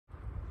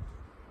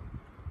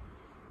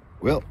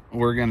Well,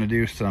 we're gonna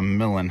do some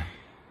milling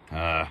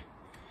on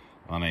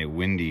a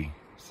windy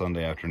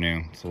Sunday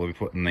afternoon. So we'll be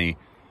putting the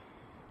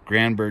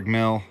Granberg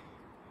mill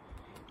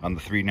on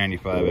the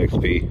 395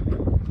 XP,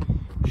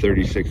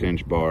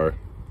 36-inch bar.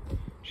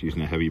 She's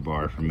using a heavy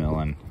bar for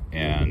milling,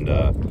 and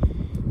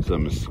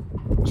some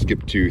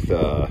skip tooth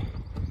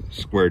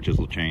square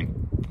chisel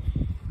chain.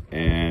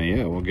 And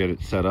yeah, we'll get it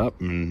set up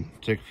and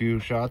take a few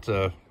shots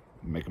of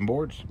making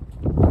boards.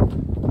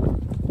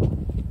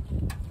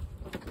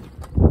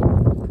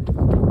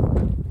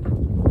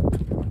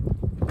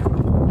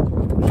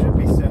 Should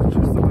be set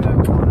just the way I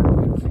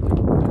want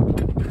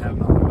it. I have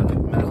not really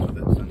messed with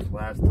it since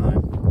last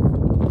time.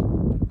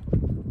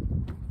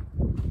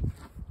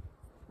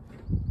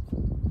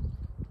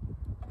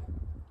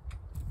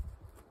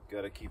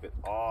 Got to keep it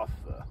off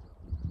the,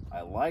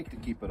 I like to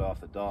keep it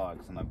off the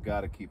dogs, and I've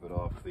got to keep it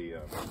off the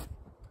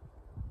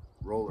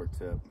roller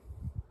tip,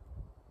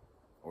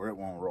 or it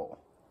won't roll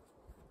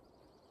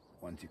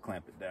once you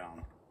clamp it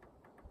down.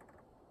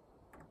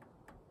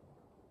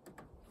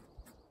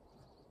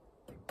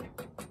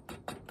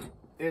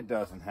 It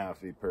doesn't have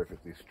to be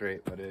perfectly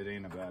straight, but it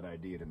ain't a bad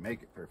idea to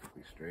make it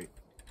perfectly straight.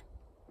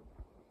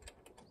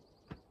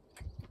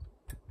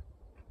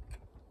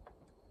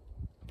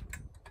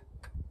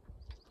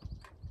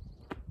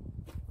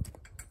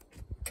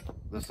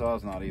 The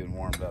saw's not even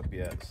warmed up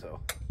yet, so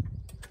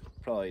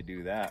probably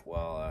do that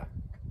while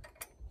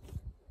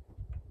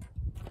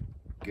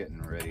getting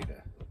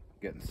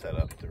set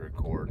up to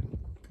record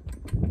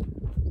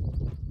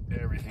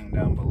everything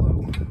down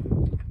below.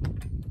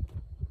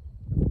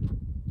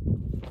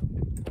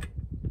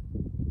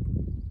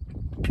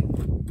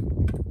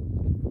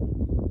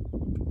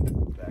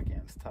 Back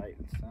end's tight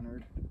and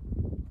centered.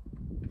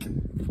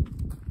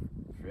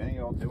 If any of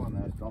y'all doing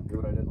this, don't do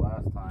what I did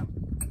last time.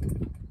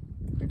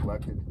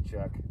 Neglected to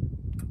check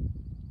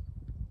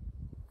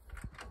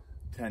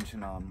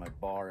tension on my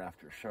bar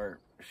after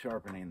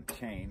sharpening the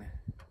chain,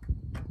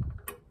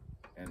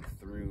 and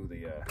threw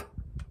the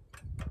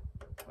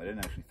I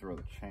didn't actually throw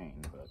the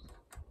chain, but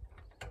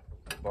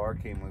the bar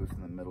came loose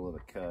in the middle of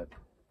the cut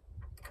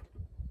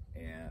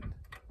and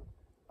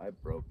I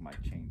broke my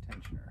chain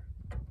tensioner.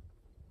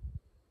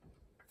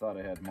 Thought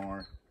I had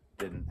more,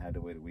 didn't, had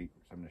to wait a week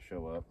for something to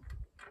show up.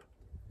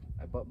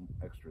 I bought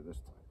extra this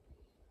time.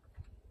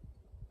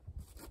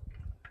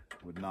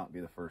 Would not be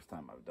the first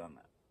time I've done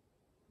that.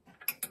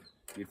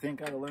 You'd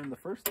think I'd have learned the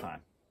first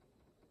time.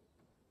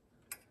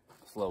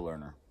 Slow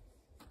learner.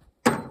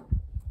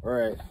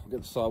 Alright,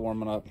 get the saw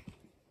warming up.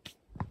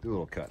 Do a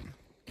little cutting.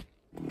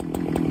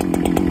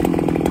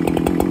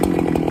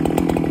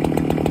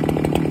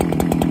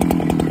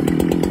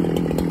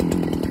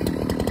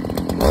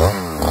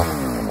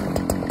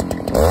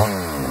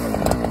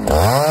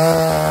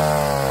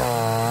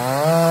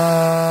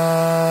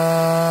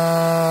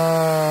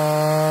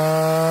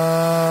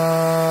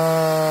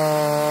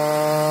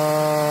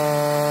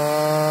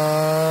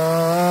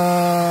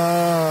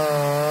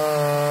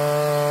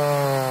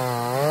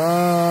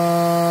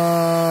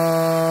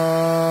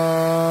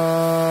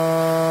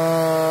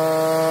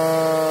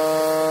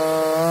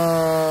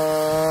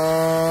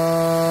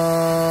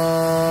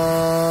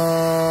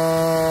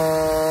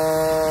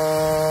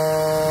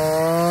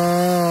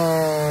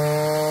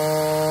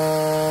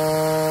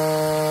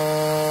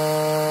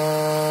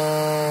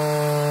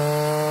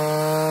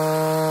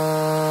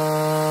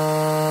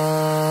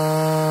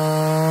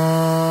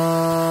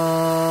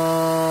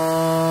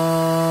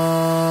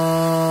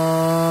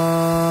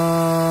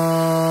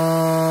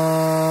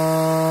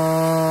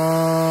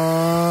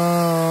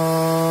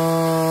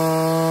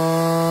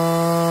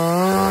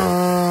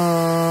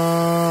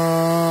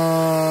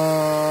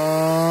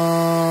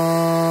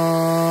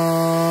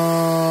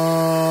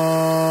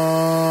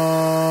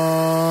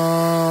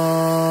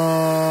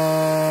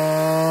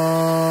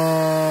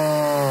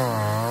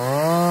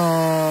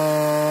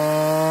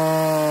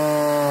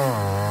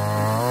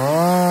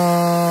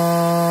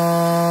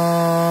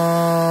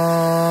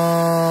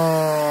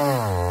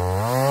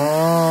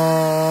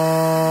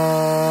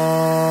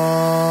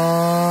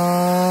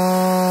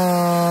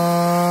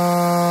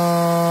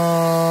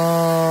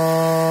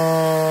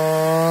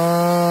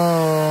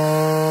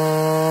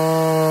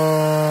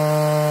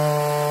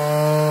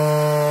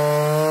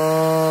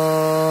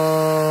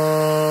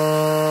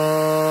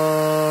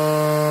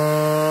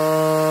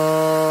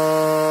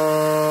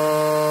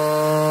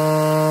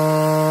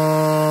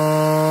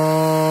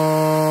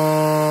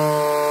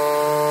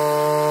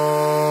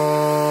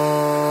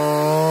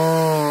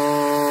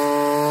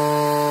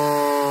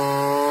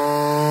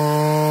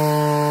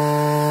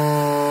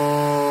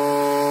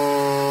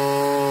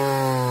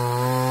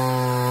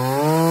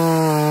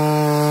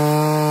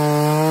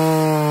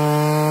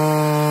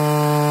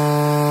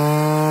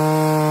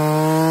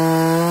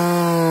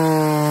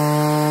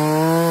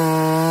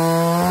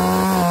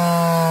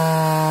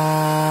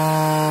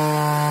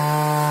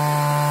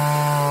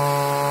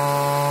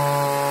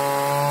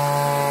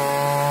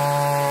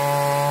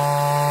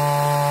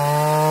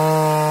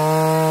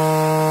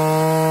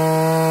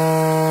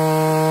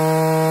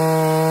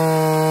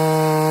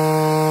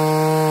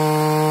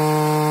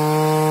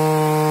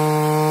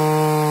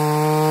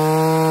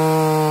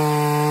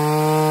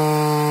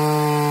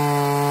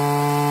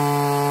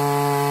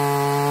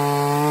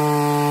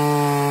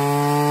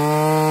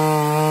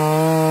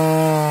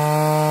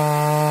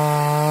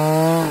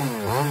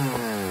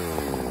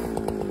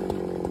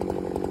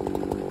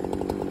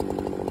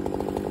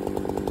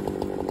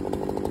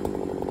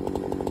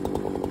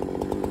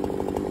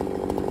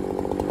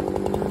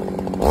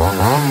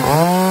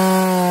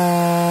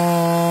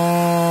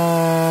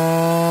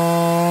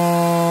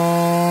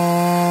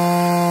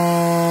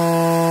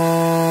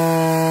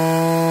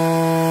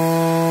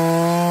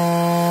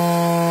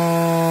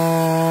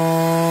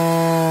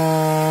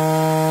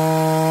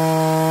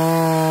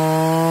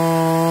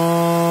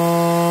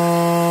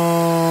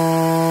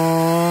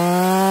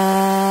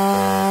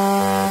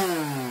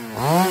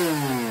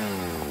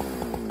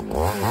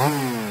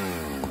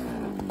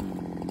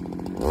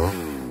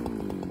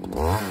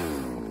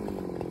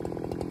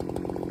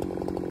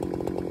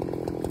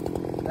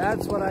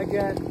 That's what I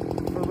get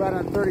for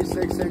running a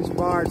 36-inch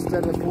bar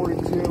instead of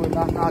 42 and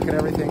not knocking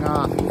everything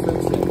off. We'll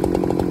fix it.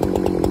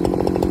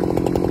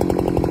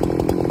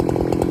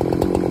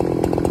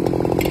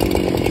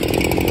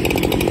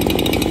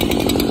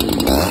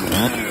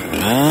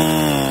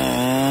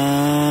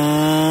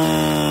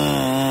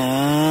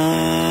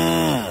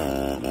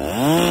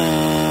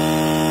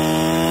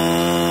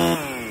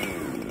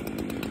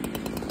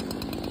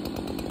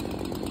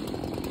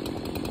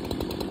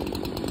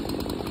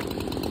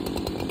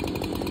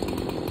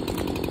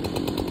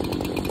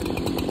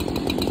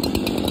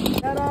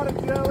 That ought to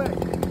do it.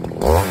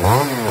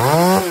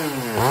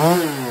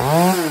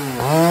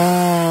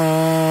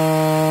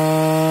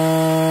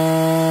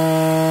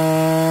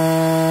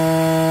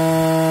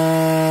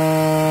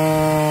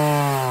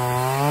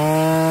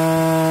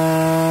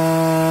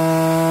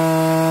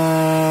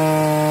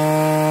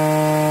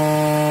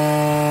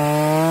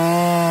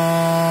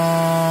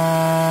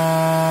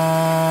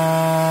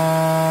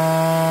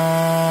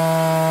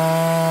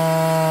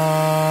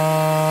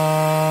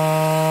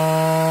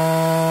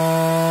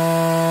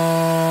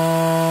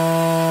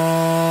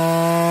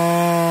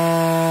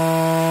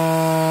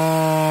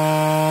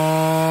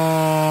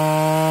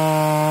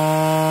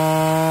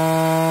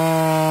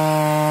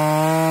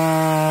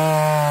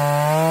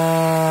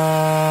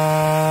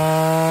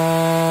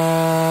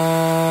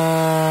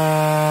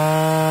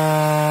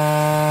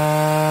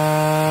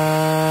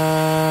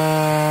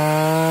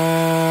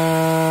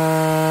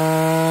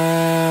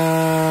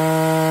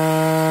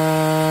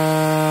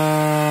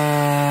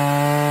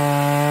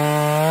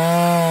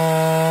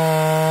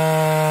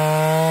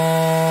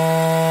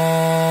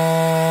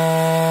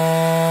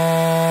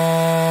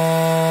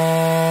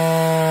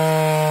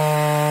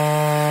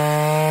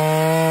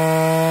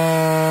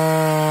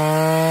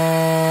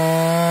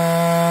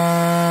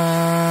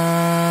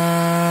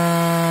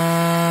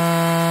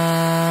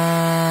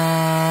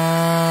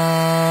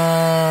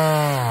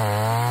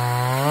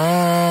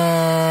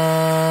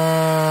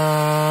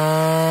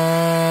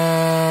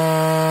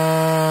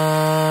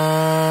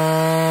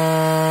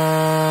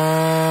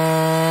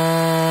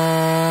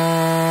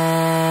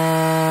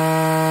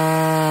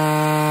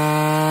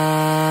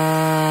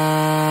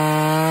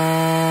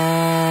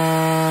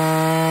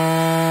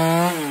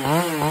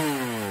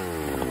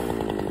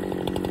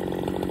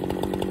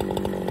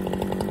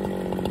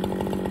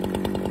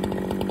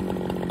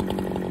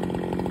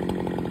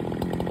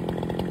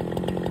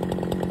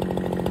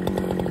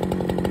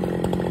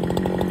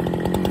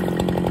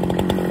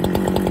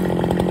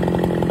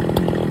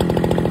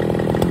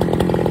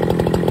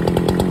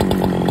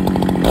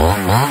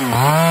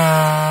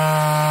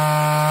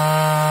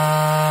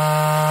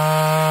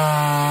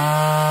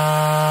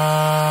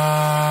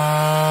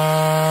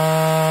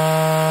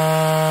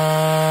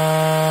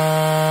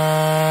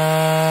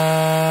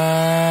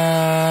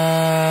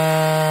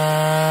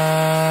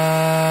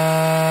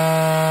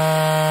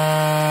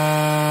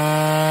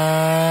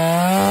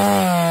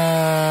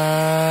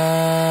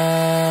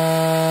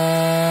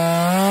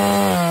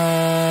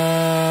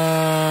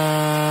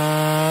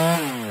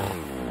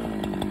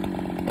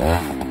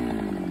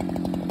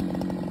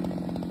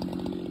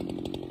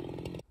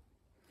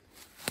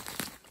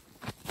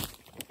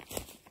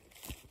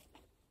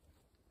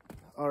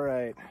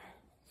 Alright,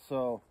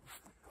 so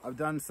I've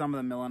done some of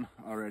the milling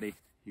already.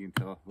 You can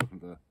tell, looking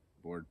at the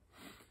board.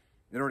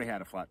 It already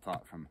had a flat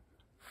top from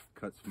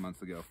cuts from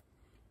months ago.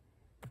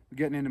 We're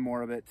getting into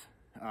more of it.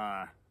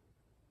 I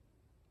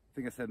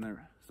think I said in the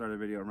start of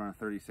the video, I run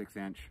a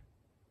 36-inch.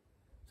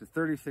 It's a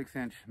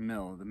 36-inch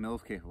mill. The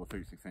mill's capable of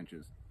 36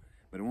 inches,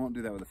 but it won't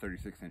do that with a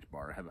 36-inch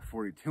bar. I have a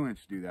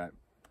 42-inch do that.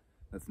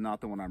 That's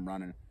not the one I'm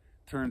running.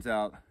 Turns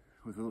out,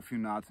 with a few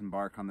knots and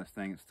bark on this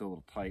thing, it's still a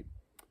little tight.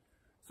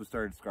 So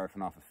started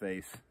scarfing off the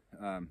face.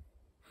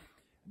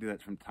 Do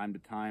that from time to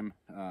time.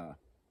 Gonna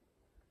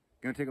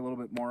take a little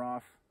bit more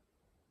off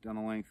down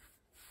the length,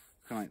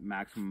 kind of like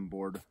maximum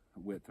board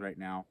width right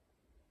now,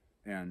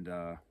 and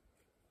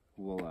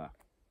we'll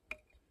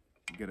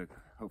get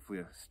hopefully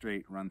a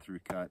straight run through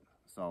cut,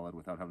 solid,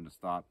 without having to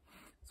stop,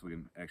 so we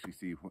can actually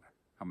see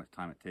how much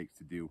time it takes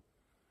to do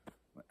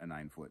a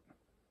 9-foot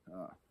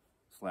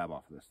slab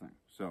off of this thing.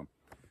 So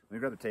let me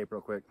grab the tape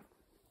real quick.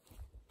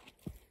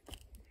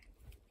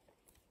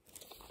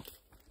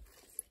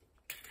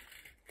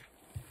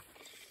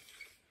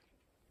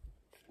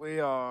 We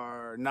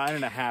are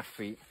 9.5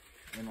 feet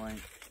in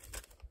length,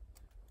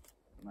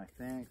 and I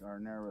think our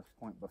narrowest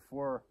point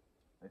before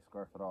I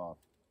scarf it off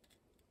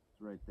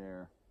is right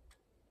there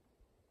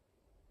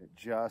at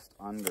just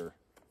under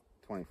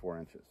 24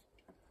 inches.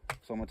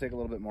 So I'm going to take a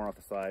little bit more off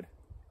the side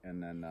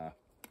and then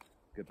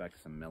get back to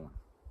some milling.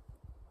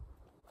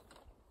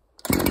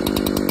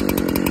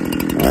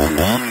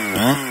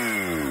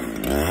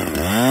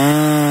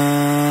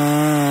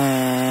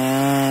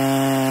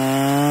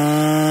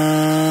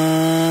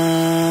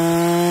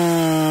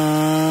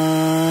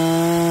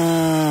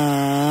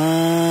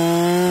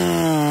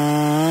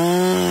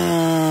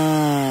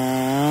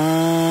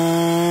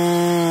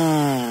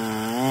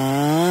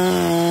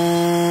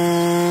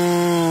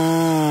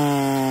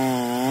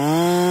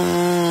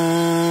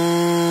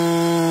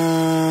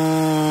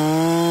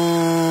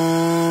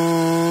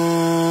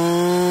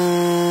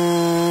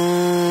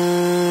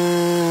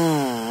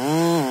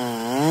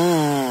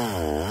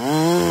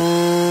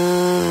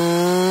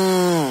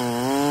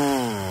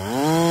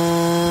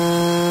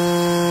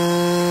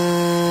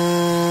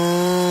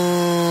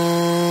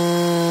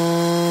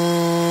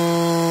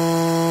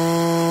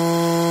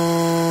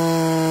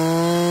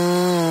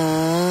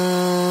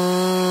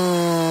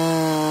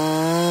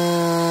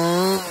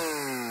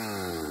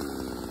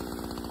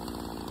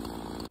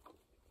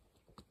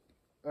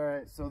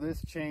 So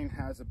this chain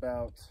has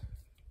about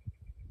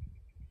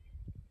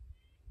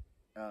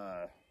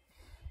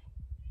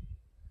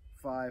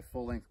 5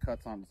 full-length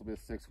cuts on it. This will be a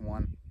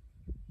 6-1.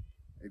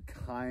 It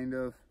kind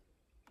of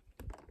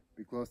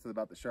be close to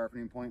about the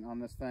sharpening point on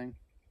this thing,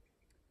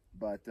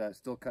 but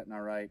still cutting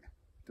all right.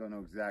 Don't know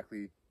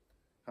exactly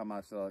how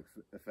much that'll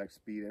affect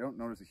speed. I don't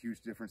notice a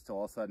huge difference till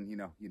all of a sudden, you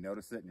know, you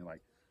notice it and you're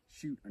like,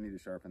 shoot, I need to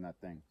sharpen that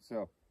thing.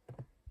 So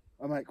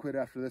I might quit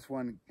after this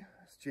one,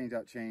 change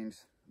out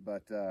chains.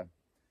 But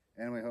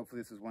anyway,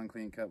 hopefully this is one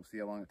clean cut. We'll see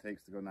how long it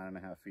takes to go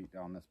 9.5 feet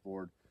down this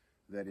board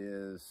that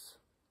is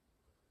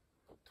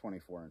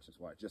 24 inches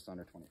wide, just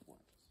under 24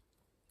 inches.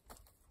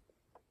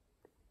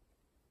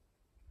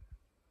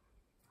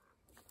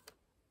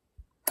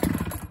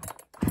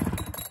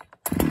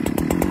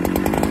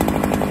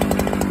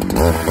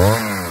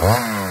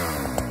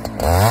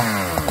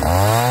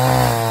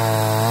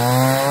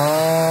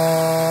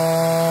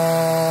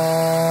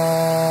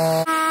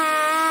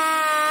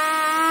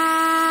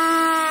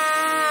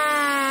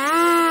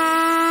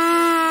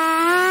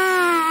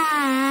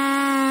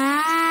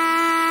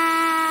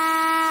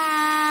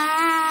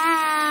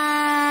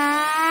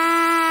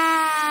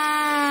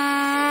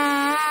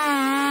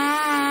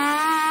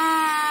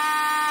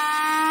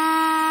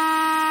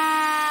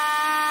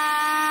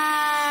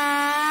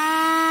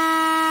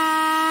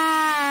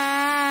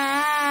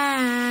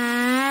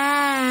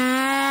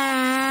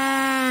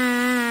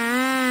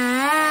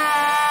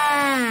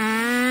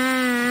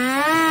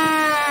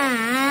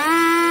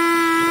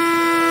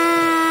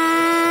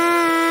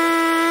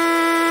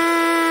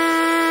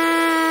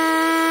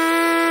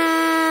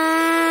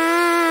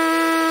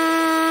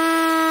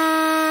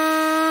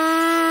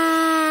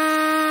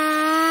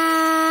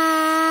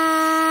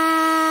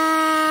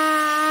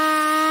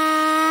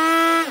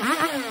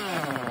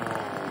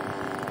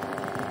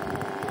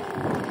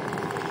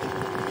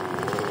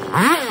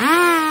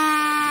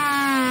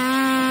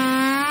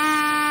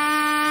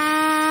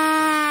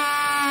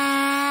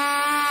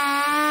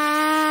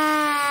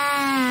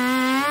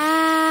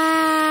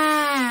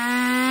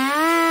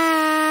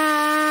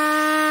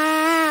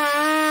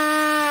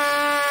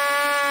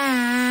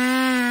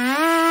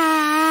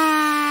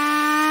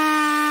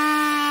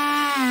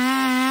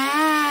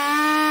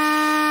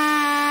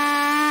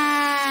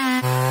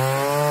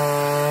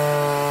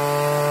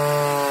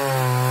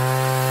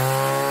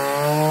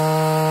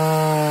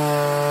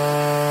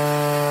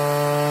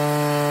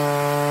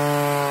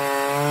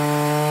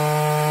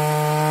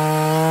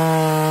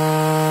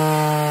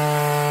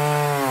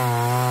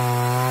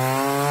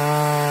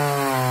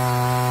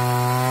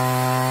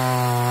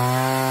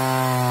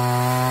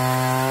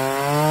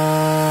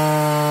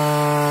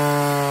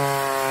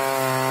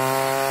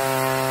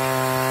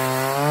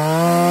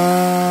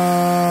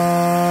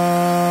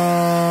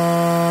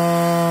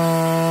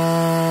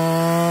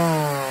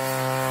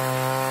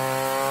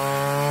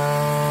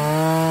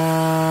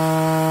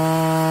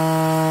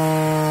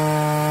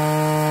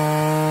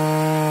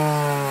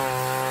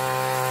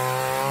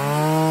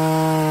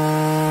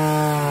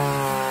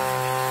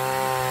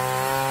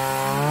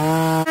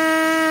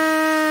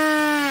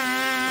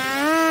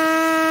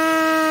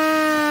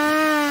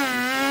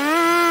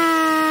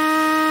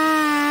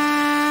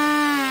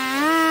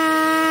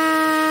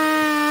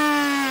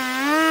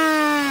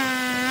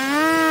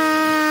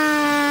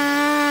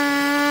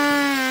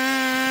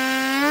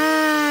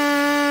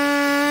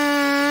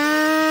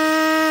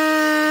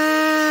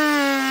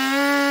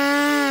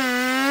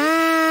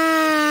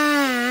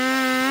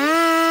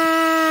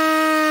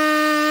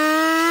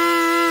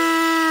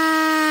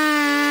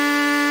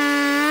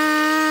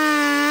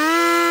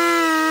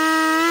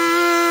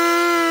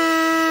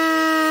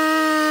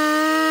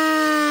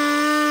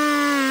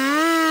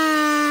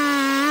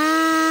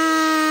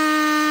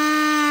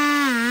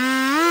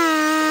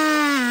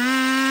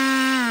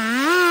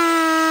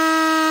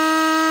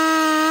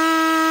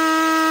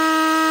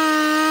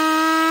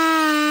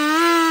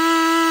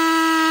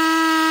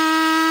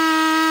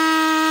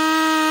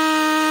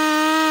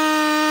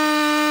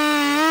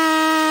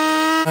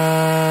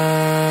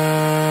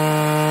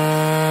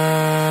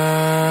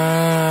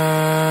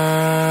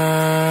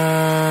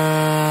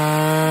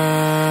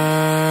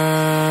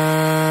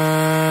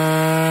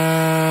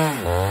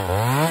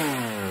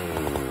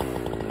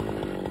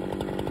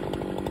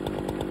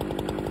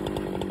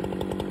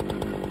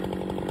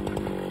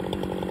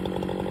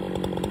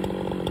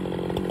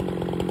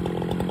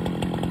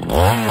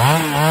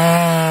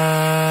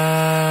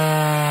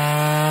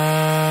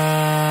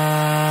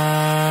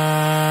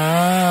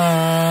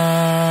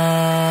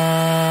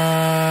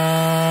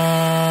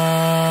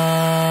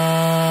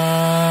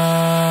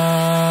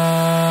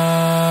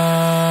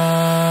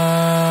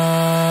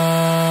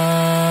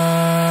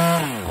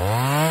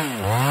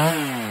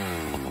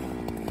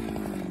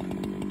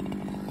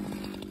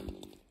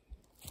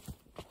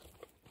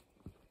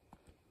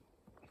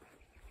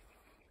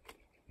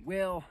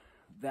 Well,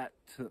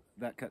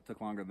 that cut took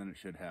longer than it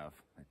should have.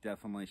 I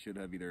definitely should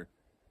have either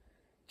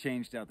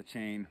changed out the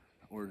chain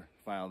or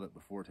filed it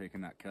before taking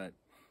that cut.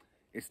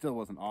 It still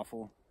wasn't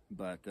awful,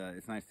 but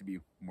it's nice to be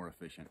more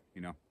efficient,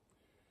 you know.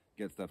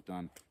 get stuff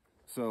done.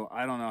 So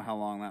I don't know how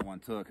long that one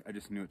took. I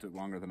just knew it took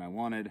longer than I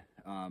wanted.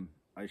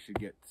 I should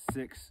get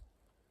 6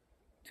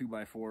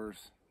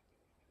 2x4s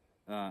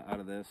out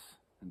of this,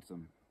 and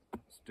some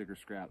sticker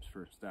scraps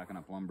for stacking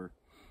up lumber.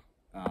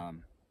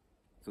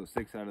 So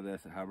 6 out of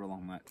this, however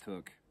long that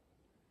took.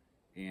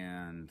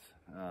 And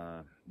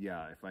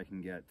yeah, if I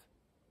can get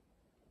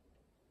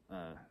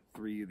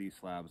 3 of these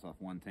slabs off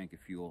 1 tank of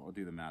fuel, I'll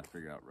do the math,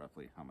 figure out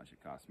roughly how much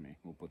it cost me.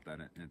 We'll put that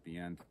in at the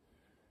end.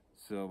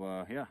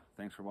 So yeah,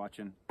 thanks for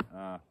watching.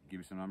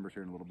 Give you some numbers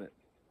here in a little bit.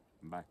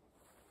 Bye.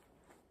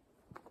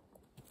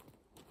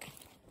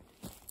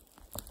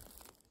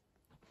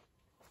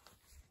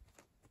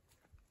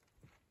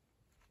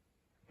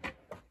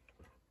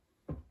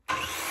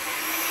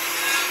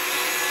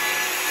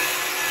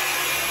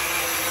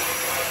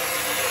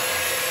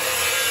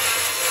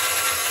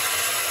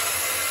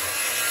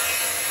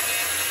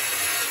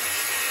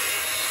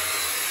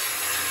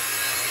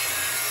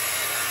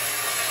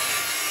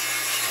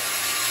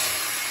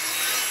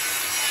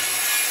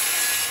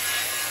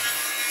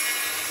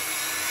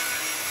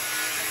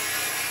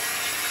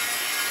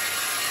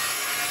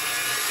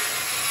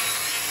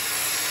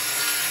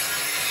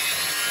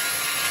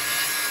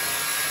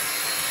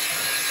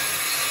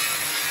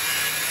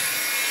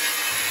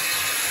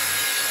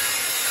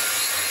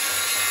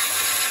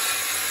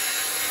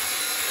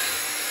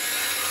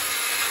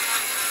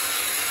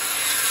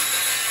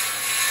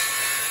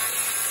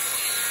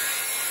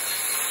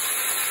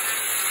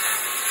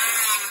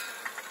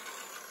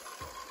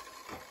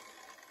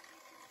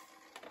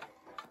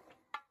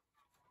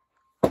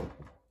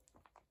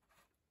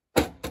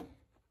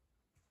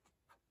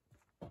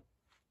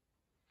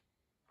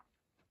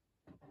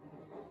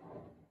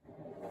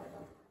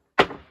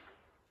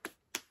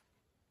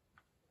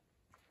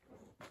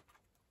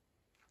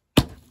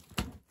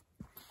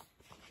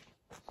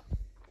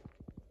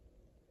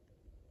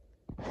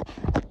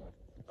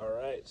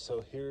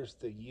 So here's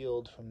the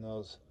yield from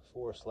those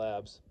 4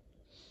 slabs.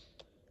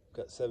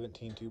 Got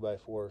 17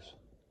 2x4s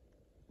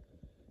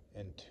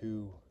and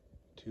 2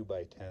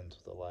 2x10s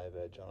with a live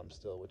edge on them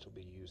still, which will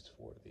be used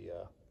for the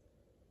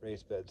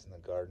raised beds in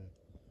the garden.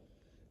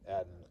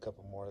 Adding a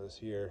couple more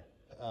this year.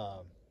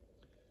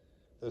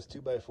 Those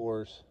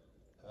 2x4s,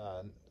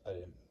 I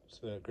didn't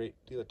spend a great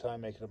deal of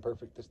time making them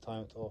perfect this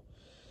time. It's all,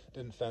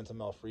 didn't fence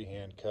them, all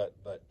freehand cut,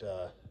 but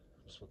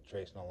just with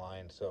tracing a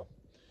line. So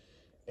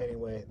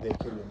anyway, they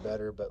could have been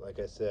better, but like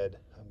I said,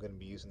 I'm going to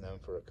be using them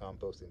for a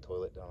composting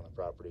toilet down on the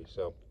property.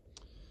 So,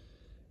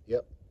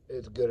 yep,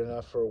 it's good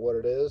enough for what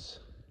it is,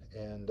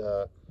 and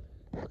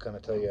I'll kind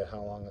of tell you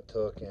how long it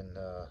took and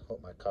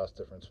what my cost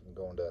difference from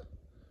going to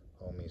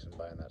Homies and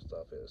buying that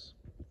stuff is.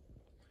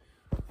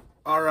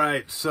 All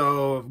right,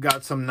 so I've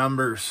got some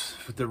numbers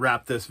to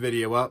wrap this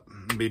video up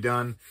and be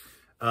done.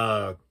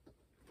 For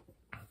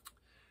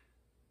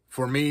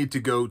me to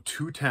go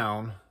to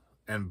town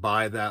and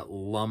buy that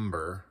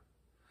lumber,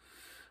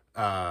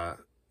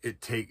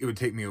 it would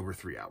take me over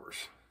 3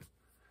 hours.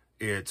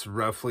 It's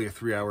roughly a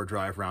 3-hour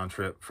drive round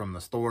trip from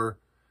the store.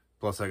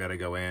 Plus I got to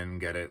go in,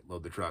 get it,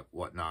 load the truck,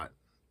 whatnot.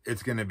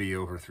 It's going to be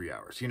over 3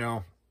 hours. You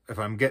know, if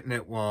I'm getting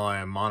it while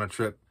I'm on a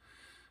trip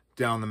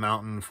down the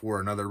mountain for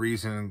another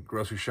reason,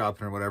 grocery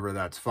shopping or whatever,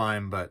 that's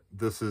fine. But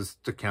this is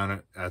to count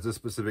it as a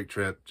specific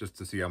trip just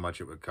to see how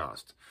much it would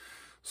cost.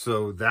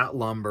 So that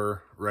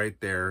lumber right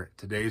there,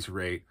 today's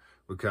rate,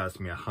 would cost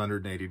me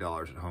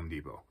 $180 at Home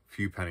Depot. A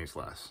few pennies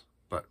less,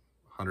 but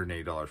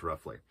 $180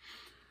 roughly.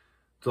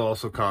 It's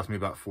also cost me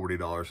about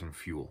 $40 in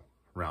fuel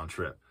round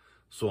trip.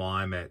 So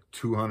I'm at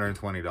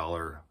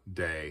 $220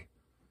 day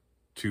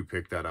to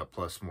pick that up,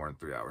 plus more than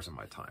 3 hours of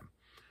my time.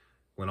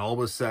 When all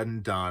was said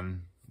and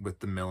done with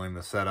the milling,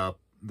 the setup,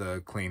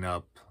 the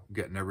cleanup,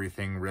 getting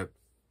everything ripped,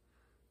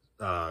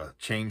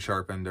 chain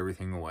sharpened,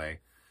 everything away,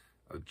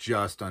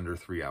 just under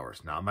 3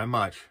 hours. Not by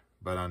much,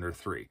 but under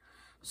 3.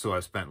 So I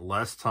spent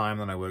less time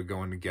than I would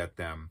going to get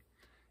them.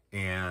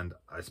 And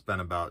I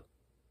spent about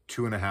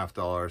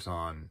 $2.50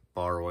 on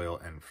bar oil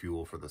and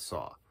fuel for the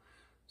saw.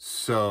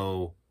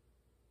 So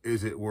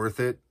is it worth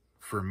it?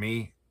 For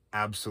me,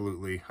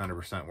 absolutely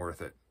 100%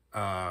 worth it.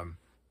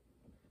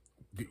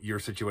 Your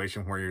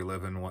situation where you're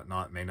living and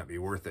whatnot may not be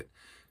worth it.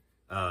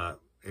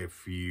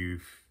 If you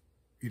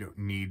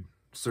need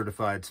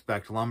certified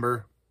spec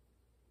lumber,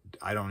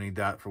 I don't need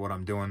that for what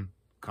I'm doing.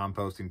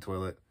 Composting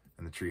toilet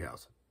and the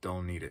treehouse,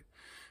 don't need it.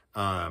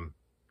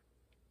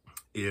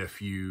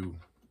 If you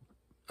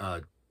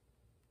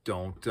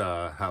don't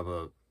have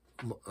a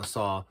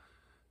saw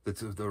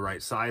that's the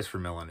right size for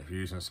milling, if you're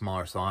using a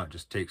smaller saw, it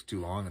just takes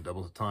too long and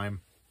doubles the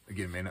time.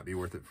 Again, it may not be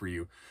worth it for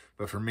you.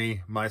 But for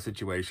me, my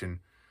situation,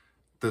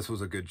 this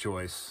was a good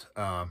choice.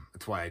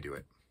 That's why I do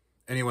it.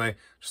 Anyway,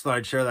 just thought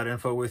I'd share that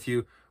info with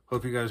you.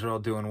 Hope you guys are all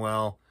doing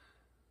well.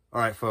 All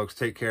right, folks,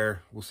 take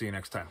care. We'll see you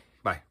next time.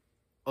 Bye.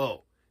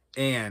 Oh,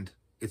 and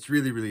it's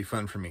really, really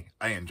fun for me.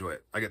 I enjoy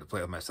it. I get to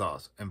play with my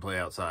saws and play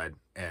outside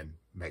and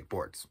make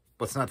boards.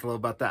 What's not to love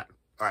about that?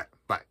 All right,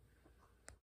 bye.